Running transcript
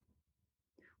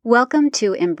Welcome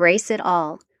to Embrace It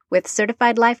All with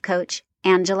Certified Life Coach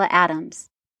Angela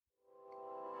Adams.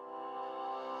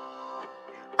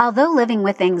 Although living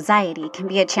with anxiety can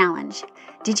be a challenge,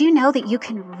 did you know that you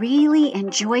can really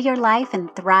enjoy your life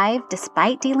and thrive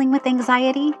despite dealing with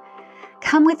anxiety?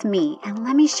 Come with me and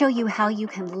let me show you how you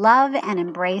can love and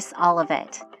embrace all of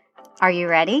it. Are you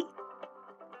ready?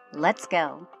 Let's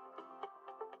go.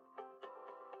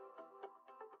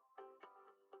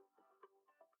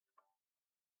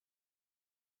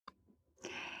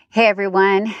 Hey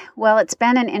everyone. Well, it's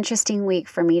been an interesting week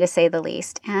for me to say the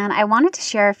least, and I wanted to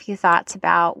share a few thoughts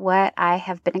about what I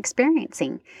have been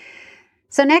experiencing.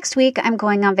 So next week I'm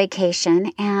going on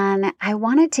vacation, and I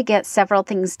wanted to get several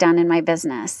things done in my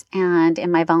business and in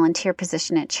my volunteer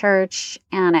position at church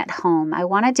and at home. I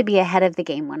wanted to be ahead of the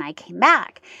game when I came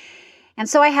back. And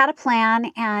so I had a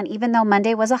plan, and even though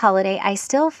Monday was a holiday, I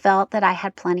still felt that I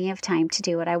had plenty of time to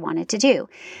do what I wanted to do.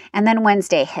 And then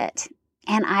Wednesday hit.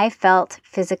 And I felt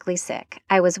physically sick.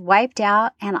 I was wiped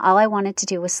out and all I wanted to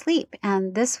do was sleep.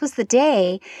 And this was the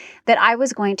day that I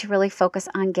was going to really focus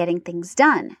on getting things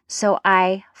done. So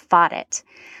I fought it.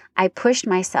 I pushed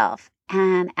myself.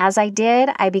 And as I did,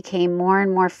 I became more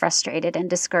and more frustrated and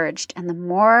discouraged. And the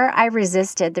more I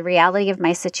resisted the reality of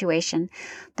my situation,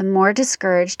 the more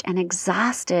discouraged and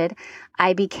exhausted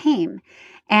I became.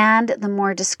 And the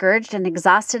more discouraged and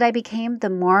exhausted I became, the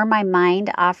more my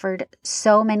mind offered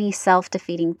so many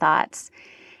self-defeating thoughts.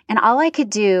 And all I could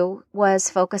do was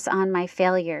focus on my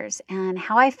failures and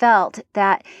how I felt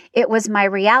that it was my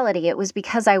reality. It was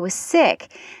because I was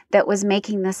sick that was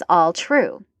making this all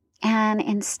true. And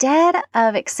instead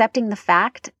of accepting the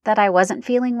fact that I wasn't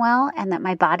feeling well and that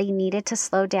my body needed to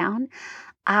slow down,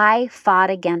 I fought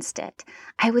against it.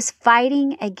 I was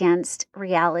fighting against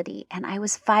reality, and I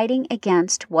was fighting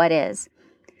against what is.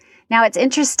 Now, it's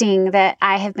interesting that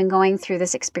I have been going through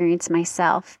this experience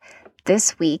myself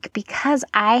this week because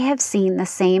I have seen the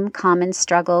same common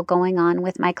struggle going on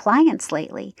with my clients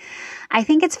lately. I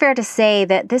think it's fair to say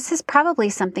that this is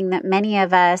probably something that many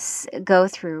of us go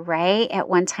through, right, at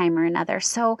one time or another.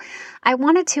 So I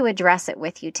wanted to address it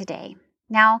with you today.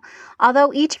 Now,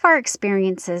 although each of our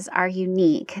experiences are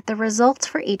unique, the results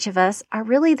for each of us are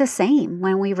really the same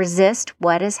when we resist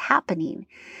what is happening.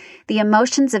 The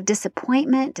emotions of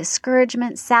disappointment,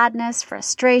 discouragement, sadness,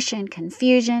 frustration,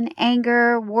 confusion,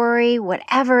 anger, worry,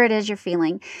 whatever it is you're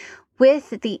feeling,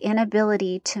 with the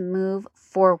inability to move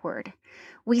forward.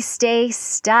 We stay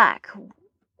stuck.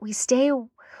 We stay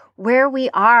where we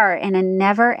are in a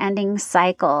never-ending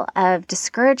cycle of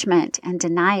discouragement and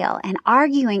denial, and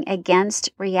arguing against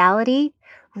reality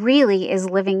really is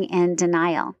living in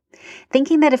denial.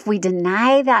 Thinking that if we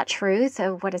deny that truth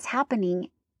of what is happening,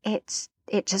 it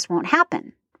just won't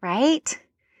happen, right?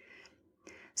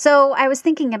 So I was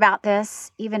thinking about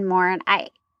this even more, and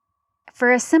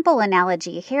for a simple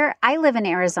analogy here, I live in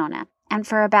Arizona. And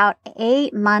for about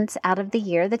 8 months out of the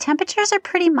year, the temperatures are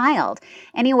pretty mild,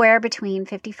 anywhere between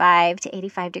 55 to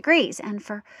 85 degrees.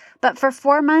 But for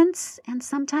 4 months and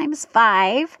sometimes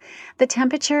 5, the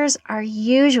temperatures are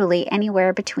usually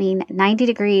anywhere between 90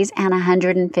 degrees and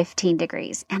 115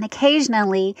 degrees. And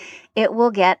occasionally it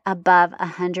will get above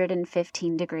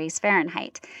 115 degrees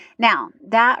Fahrenheit. Now,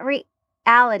 that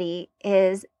reality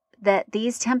is that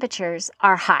these temperatures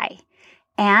are high,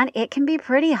 and it can be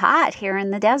pretty hot here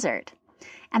in the desert.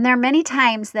 And there are many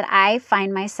times that I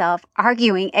find myself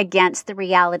arguing against the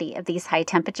reality of these high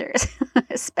temperatures,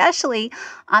 especially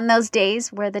on those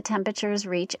days where the temperatures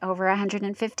reach over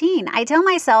 115. I tell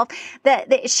myself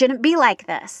that it shouldn't be like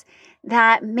this,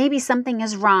 that maybe something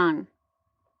is wrong.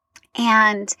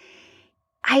 And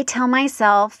I tell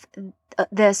myself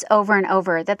this over and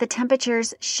over, that the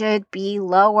temperatures should be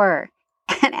lower.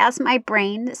 And as my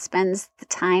brain spends the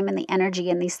time and the energy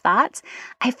in these thoughts,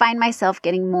 I find myself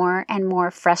getting more and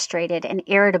more frustrated and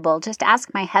irritable. Just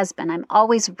ask my husband. I'm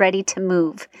always ready to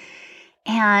move.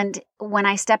 And when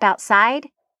I step outside,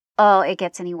 it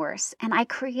gets any worse. And I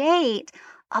create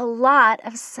a lot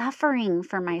of suffering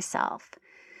for myself.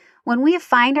 When we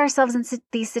find ourselves in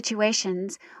these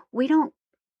situations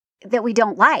that we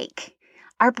don't like,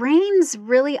 our brains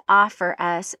really offer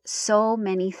us so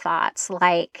many thoughts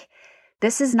like,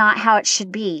 this is not how it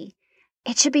should be.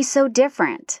 It should be so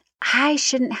different. I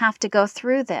shouldn't have to go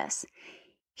through this.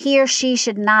 He or she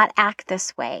should not act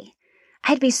this way.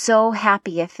 I'd be so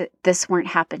happy if this weren't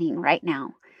happening right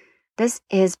now. This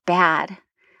is bad.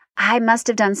 I must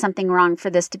have done something wrong for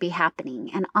this to be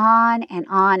happening. And on and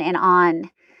on and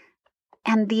on.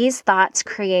 And these thoughts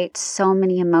create so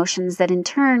many emotions that in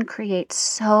turn create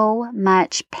so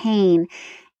much pain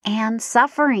and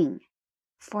suffering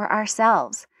for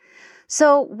ourselves.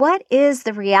 So, what is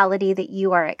the reality that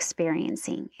you are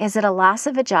experiencing? Is it a loss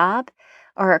of a job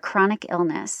or a chronic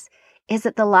illness? Is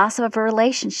it the loss of a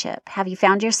relationship? Have you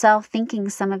found yourself thinking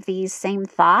some of these same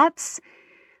thoughts?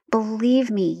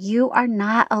 Believe me, you are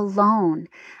not alone.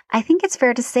 I think it's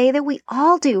fair to say that we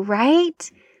all do, right?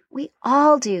 We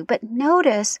all do. But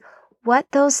notice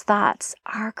what those thoughts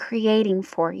are creating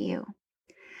for you.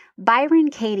 Byron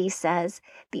Katie says,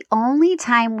 the only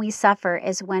time we suffer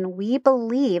is when we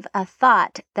believe a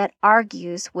thought that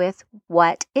argues with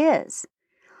what is.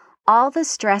 All the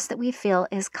stress that we feel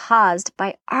is caused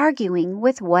by arguing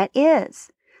with what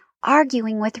is,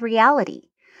 arguing with reality.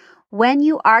 When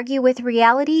you argue with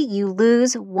reality, you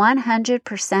lose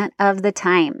 100% of the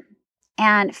time.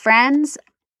 And friends,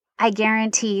 I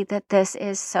guarantee that this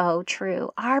is so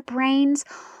true. Our brains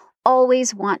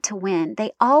always want to win.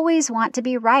 They always want to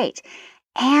be right.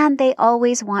 And they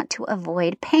always want to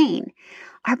avoid pain.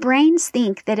 Our brains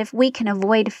think that if we can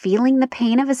avoid feeling the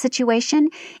pain of a situation,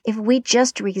 if we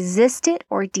just resist it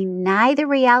or deny the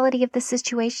reality of the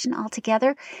situation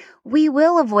altogether, we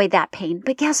will avoid that pain.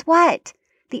 But guess what?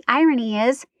 The irony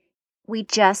is we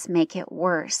just make it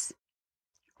worse.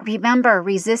 Remember,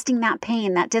 resisting that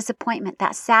pain, that disappointment,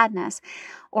 that sadness,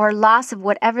 or loss of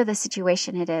whatever the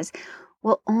situation it is,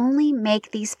 will only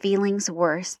make these feelings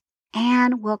worse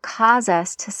and will cause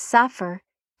us to suffer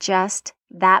just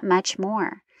that much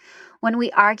more. When we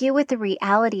argue with the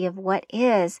reality of what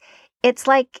is, it's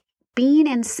like being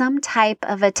in some type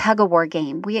of a tug-of-war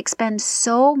game. We expend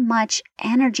so much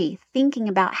energy thinking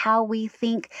about how we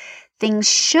think things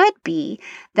should be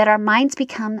that our minds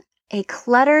become a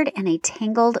cluttered and a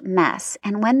tangled mess.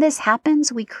 And when this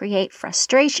happens, we create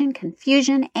frustration,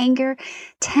 confusion, anger,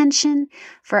 tension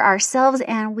for ourselves,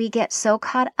 and we get so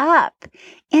caught up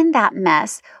in that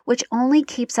mess, which only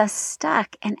keeps us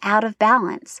stuck and out of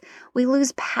balance. We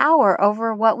lose power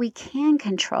over what we can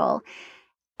control,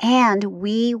 and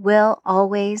we will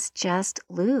always just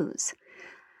lose.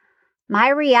 My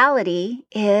reality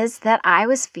is that I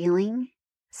was feeling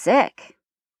sick.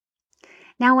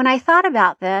 Now, when I thought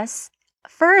about this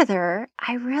further,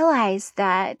 I realized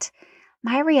that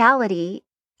my reality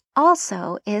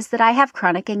also is that I have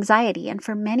chronic anxiety. And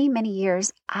for many, many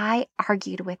years, I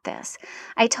argued with this.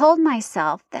 I told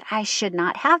myself that I should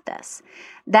not have this,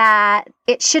 that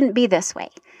it shouldn't be this way.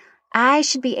 I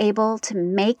should be able to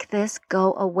make this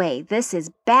go away. This is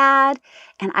bad,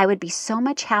 and I would be so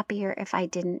much happier if I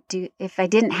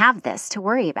didn't have this to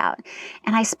worry about.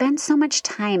 And I spent so much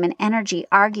time and energy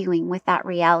arguing with that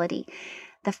reality,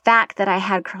 the fact that I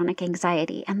had chronic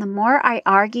anxiety. And the more I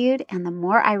argued and the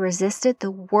more I resisted,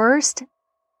 the worse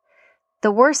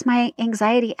my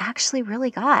anxiety actually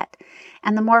really got,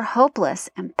 and the more hopeless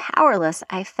and powerless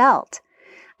I felt.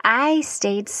 I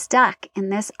stayed stuck in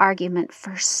this argument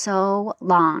for so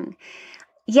long.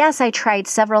 Yes, I tried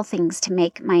several things to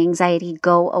make my anxiety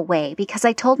go away because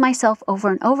I told myself over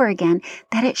and over again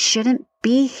that it shouldn't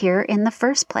be here in the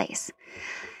first place.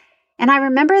 And I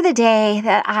remember the day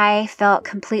that I felt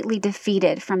completely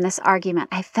defeated from this argument.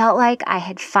 I felt like I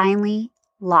had finally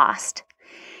lost.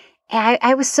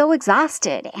 I was so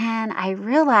exhausted, and I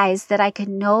realized that I could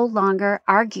no longer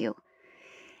argue.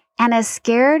 And as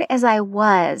scared as I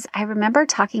was, I remember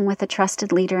talking with a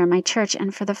trusted leader in my church,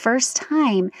 and for the first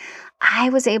time, I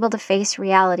was able to face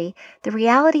reality, the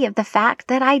reality of the fact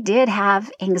that I did have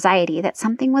anxiety, that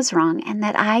something was wrong, and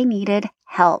that I needed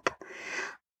help.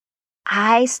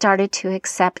 I started to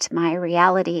accept my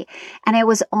reality, and it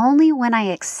was only when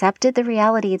I accepted the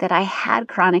reality that I had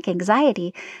chronic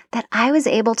anxiety that I was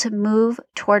able to move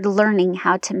toward learning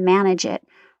how to manage it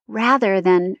rather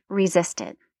than resist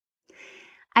it.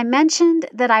 I mentioned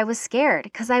that I was scared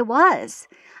because I was.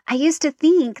 I used to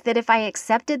think that if I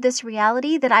accepted this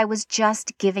reality that I was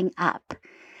just giving up,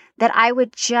 that I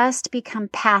would just become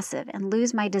passive and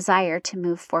lose my desire to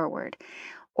move forward,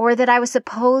 or that I was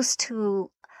supposed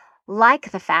to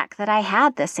like the fact that I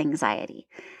had this anxiety.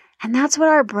 And that's what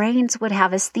our brains would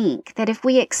have us think, that if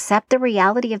we accept the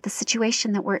reality of the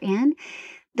situation that we're in,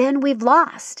 then we've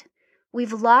lost.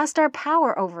 We've lost our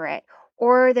power over it,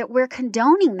 or that we're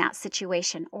condoning that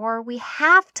situation, or we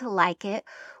have to like it,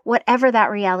 whatever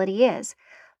that reality is.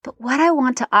 But what I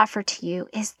want to offer to you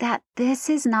is that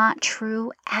this is not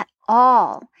true at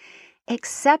all.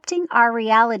 Accepting our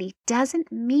reality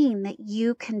doesn't mean that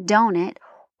you condone it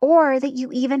or that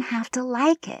you even have to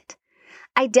like it.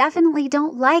 I definitely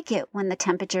don't like it when the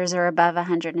temperatures are above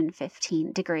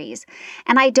 115 degrees.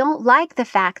 And I don't like the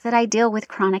fact that I deal with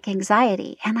chronic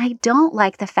anxiety. And I don't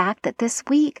like the fact that this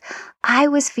week I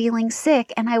was feeling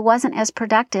sick and I wasn't as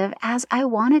productive as I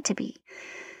wanted to be.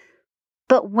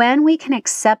 But when we can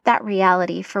accept that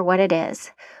reality for what it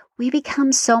is, we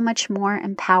become so much more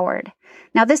empowered.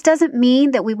 Now, this doesn't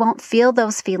mean that we won't feel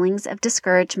those feelings of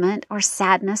discouragement or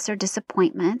sadness or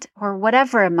disappointment or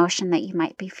whatever emotion that you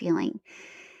might be feeling.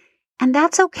 And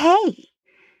that's okay,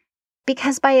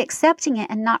 because by accepting it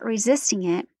and not resisting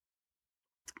it,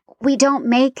 we don't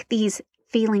make these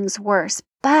feelings worse,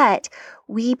 but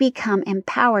we become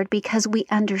empowered because we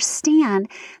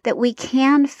understand that we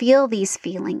can feel these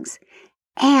feelings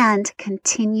and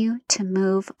continue to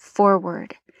move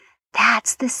forward.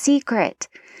 That's the secret.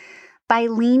 By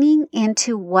leaning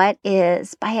into what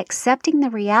is, by accepting the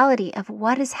reality of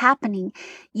what is happening,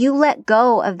 you let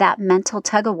go of that mental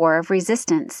tug-of-war of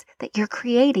resistance that you're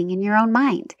creating in your own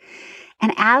mind.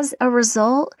 And as a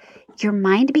result, your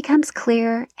mind becomes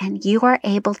clear and you are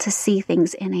able to see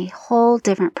things in a whole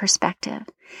different perspective.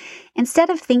 Instead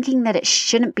of thinking that it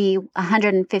shouldn't be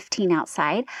 115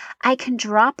 outside, I can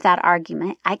drop that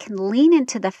argument. I can lean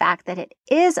into the fact that it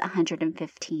is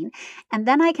 115, and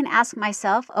then I can ask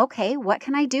myself, okay, what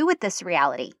can I do with this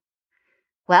reality?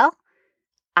 Well,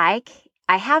 I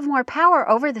have more power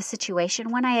over the situation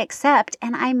when I accept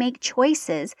and I make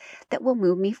choices that will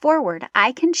move me forward.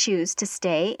 I can choose to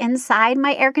stay inside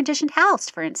my air-conditioned house,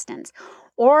 for instance,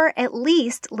 or at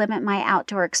least limit my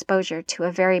outdoor exposure to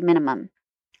a very minimum.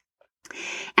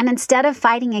 And instead of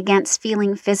fighting against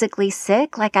feeling physically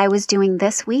sick like I was doing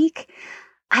this week,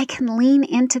 I can lean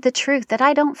into the truth that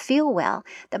I don't feel well,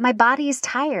 that my body is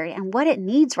tired, and what it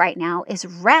needs right now is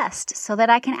rest so that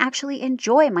I can actually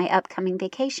enjoy my upcoming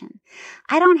vacation.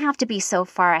 I don't have to be so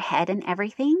far ahead in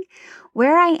everything.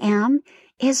 Where I am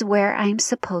is where I'm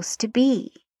supposed to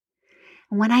be.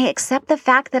 When I accept the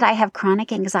fact that I have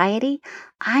chronic anxiety,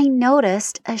 I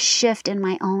noticed a shift in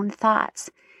my own thoughts.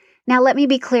 Now, let me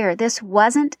be clear, this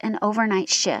wasn't an overnight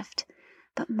shift,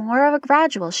 but more of a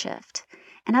gradual shift.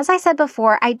 And as I said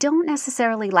before, I don't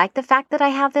necessarily like the fact that I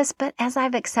have this, but as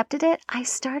I've accepted it, I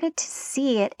started to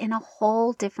see it in a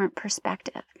whole different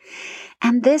perspective.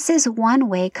 And this is one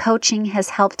way coaching has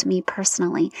helped me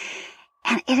personally,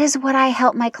 and it is what I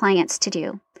help my clients to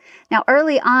do. Now,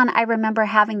 early on, I remember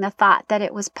having the thought that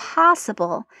it was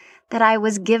possible that I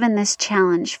was given this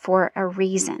challenge for a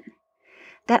reason,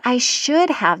 that I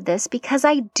should have this because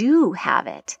I do have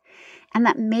it, and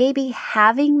that maybe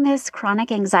having this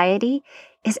chronic anxiety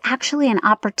is actually an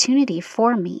opportunity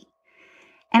for me.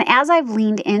 And as I've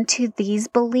leaned into these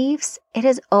beliefs, it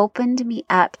has opened me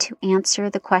up to answer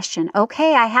the question,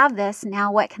 okay, I have this,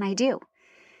 now what can I do?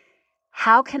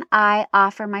 How can I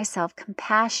offer myself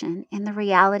compassion in the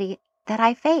reality that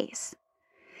I face?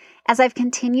 As I've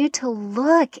continued to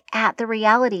look at the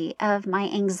reality of my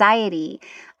anxiety,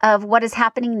 of what is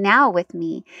happening now with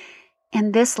me,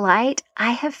 in this light,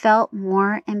 I have felt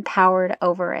more empowered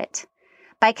over it.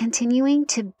 By continuing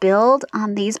to build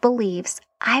on these beliefs,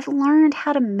 I've learned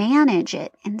how to manage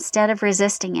it instead of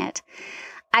resisting it.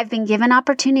 I've been given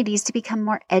opportunities to become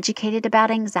more educated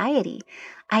about anxiety.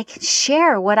 I can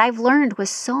share what I've learned with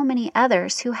so many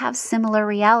others who have similar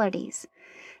realities.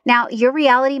 Now, your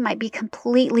reality might be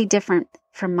completely different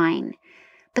from mine,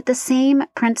 but the same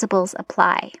principles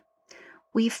apply.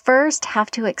 We first have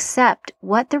to accept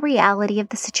what the reality of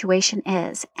the situation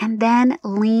is and then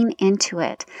lean into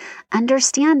it,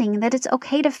 understanding that it's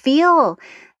okay to feel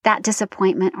that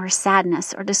disappointment or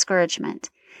sadness or discouragement,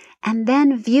 and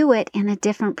then view it in a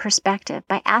different perspective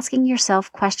by asking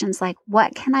yourself questions like,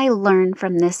 what can I learn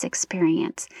from this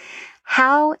experience?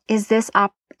 How is this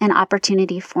an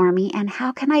opportunity for me, and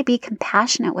how can I be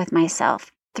compassionate with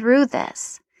myself through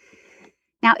this?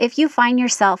 Now, if you find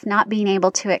yourself not being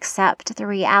able to accept the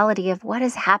reality of what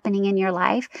is happening in your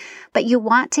life, but you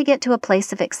want to get to a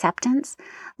place of acceptance,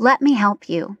 let me help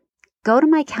you. Go to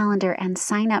my calendar and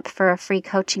sign up for a free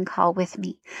coaching call with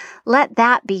me. Let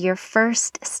that be your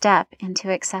first step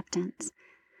into acceptance.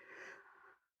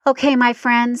 Okay, my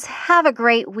friends, have a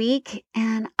great week,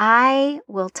 and I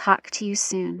will talk to you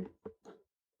soon.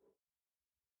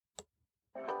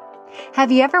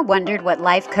 Have you ever wondered what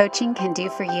life coaching can do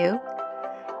for you?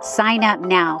 Sign up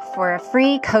now for a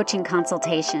free coaching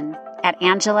consultation at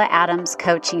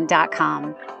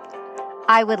angelaadamscoaching.com.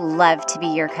 I would love to be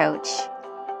your coach.